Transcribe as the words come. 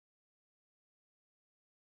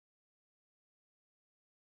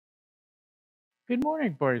Good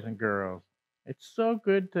morning, boys and girls. It's so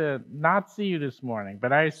good to not see you this morning,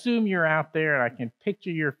 but I assume you're out there and I can picture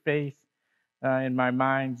your face in my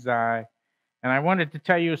mind's eye. And I wanted to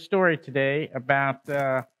tell you a story today about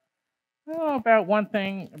one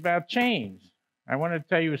thing about change. I wanted to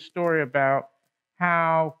tell you a story about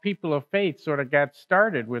how people of faith sort of got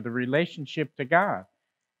started with a relationship to God.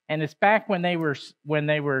 And it's back when they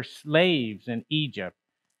were slaves in Egypt,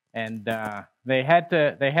 and they had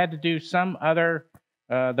to do some other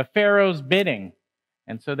the Pharaoh's bidding,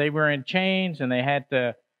 and so they were in chains, and they had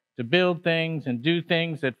to build things and do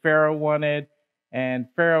things that Pharaoh wanted, and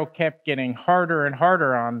Pharaoh kept getting harder and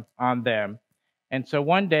harder on them, and so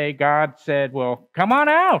one day God said, "Well, come on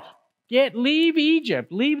out, leave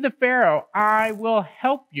Egypt, leave the Pharaoh. I will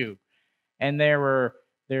help you." And there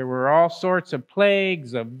were all sorts of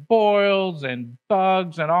plagues of boils and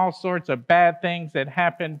bugs and all sorts of bad things that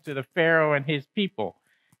happened to the Pharaoh and his people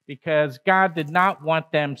because God did not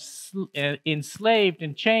want them enslaved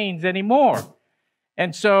in chains anymore.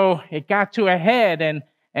 And so it got to a head,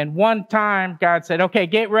 and one time God said, "Okay,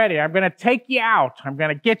 get ready. I'm going to take you out. I'm going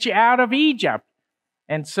to get you out of Egypt."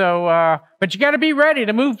 And so, but you got to be ready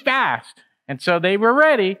to move fast. And so they were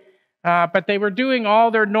ready, but they were doing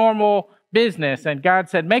all their normal business. And God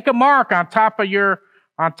said, "Make a mark on top of your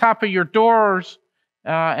doors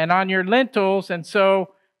and on your lintels, and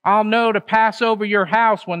so I'll know to pass over your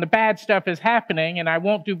house when the bad stuff is happening, and I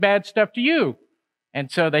won't do bad stuff to you." And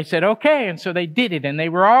so they said, "Okay." And so they did it, and they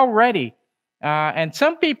were all ready. And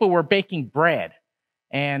some people were baking bread.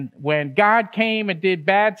 And when God came and did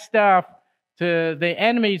bad stuff to the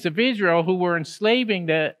enemies of Israel who were enslaving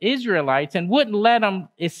the Israelites and wouldn't let them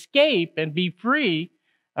escape and be free,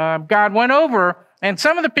 God went over, and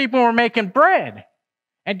some of the people were making bread.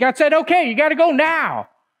 And God said, "Okay, you got to go now."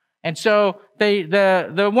 And so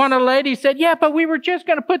the one of the ladies said, "Yeah, but we were just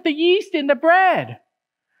going to put the yeast in the bread."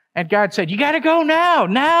 And God said, "You got to go now,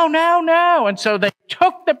 now, now, now." And so they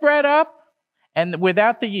took the bread up and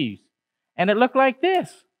without the yeast. And it looked like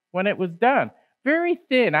this when it was done. Very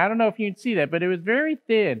thin. I don't know if you can see that, but it was very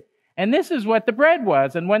thin. And this is what the bread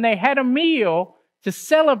was. And when they had a meal to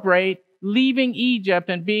celebrate leaving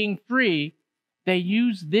Egypt and being free, they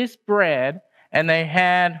used this bread, and they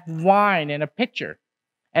had wine in a pitcher.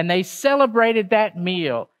 And they celebrated that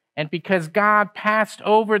meal. And because God passed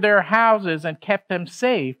over their houses and kept them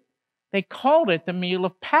safe, they called it the meal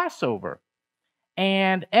of Passover.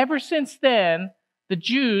 And ever since then, the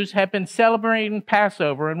Jews have been celebrating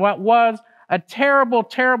Passover, and what was a terrible,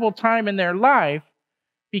 terrible time in their life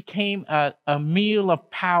became a meal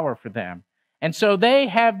of power for them. And so they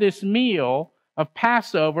have this meal of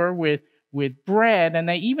Passover with bread, and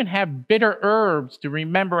they even have bitter herbs to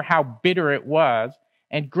remember how bitter it was,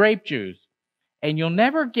 and grape juice. And you'll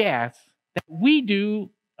never guess that we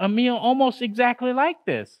do a meal almost exactly like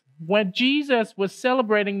this. When Jesus was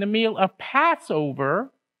celebrating the meal of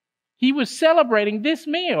Passover, he was celebrating this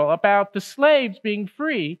meal about the slaves being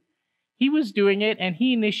free. He was doing it, and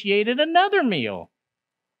he initiated another meal.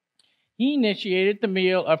 He initiated the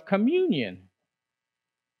meal of communion.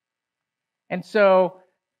 And so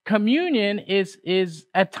communion is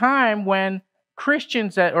a time when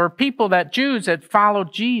Christians Jews that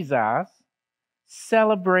followed Jesus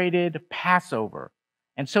celebrated Passover.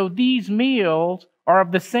 And so these meals are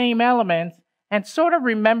of the same elements and sort of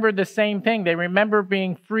remember the same thing. They remember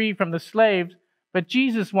being free from the slaves, but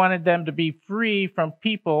Jesus wanted them to be free from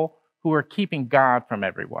people who were keeping God from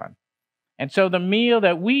everyone. And so the meal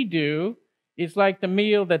that we do is like the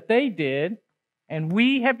meal that they did, and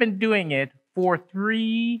we have been doing it for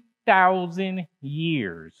 3,000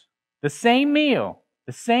 years. The same meal,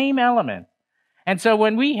 the same element. And so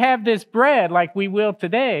when we have this bread like we will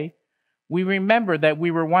today, we remember that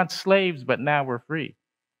we were once slaves, but now we're free.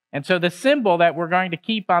 And so the symbol that we're going to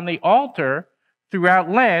keep on the altar throughout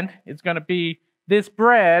Lent is going to be this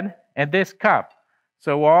bread and this cup.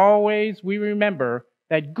 So always we remember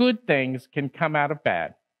that good things can come out of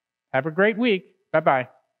bad. Have a great week. Bye-bye.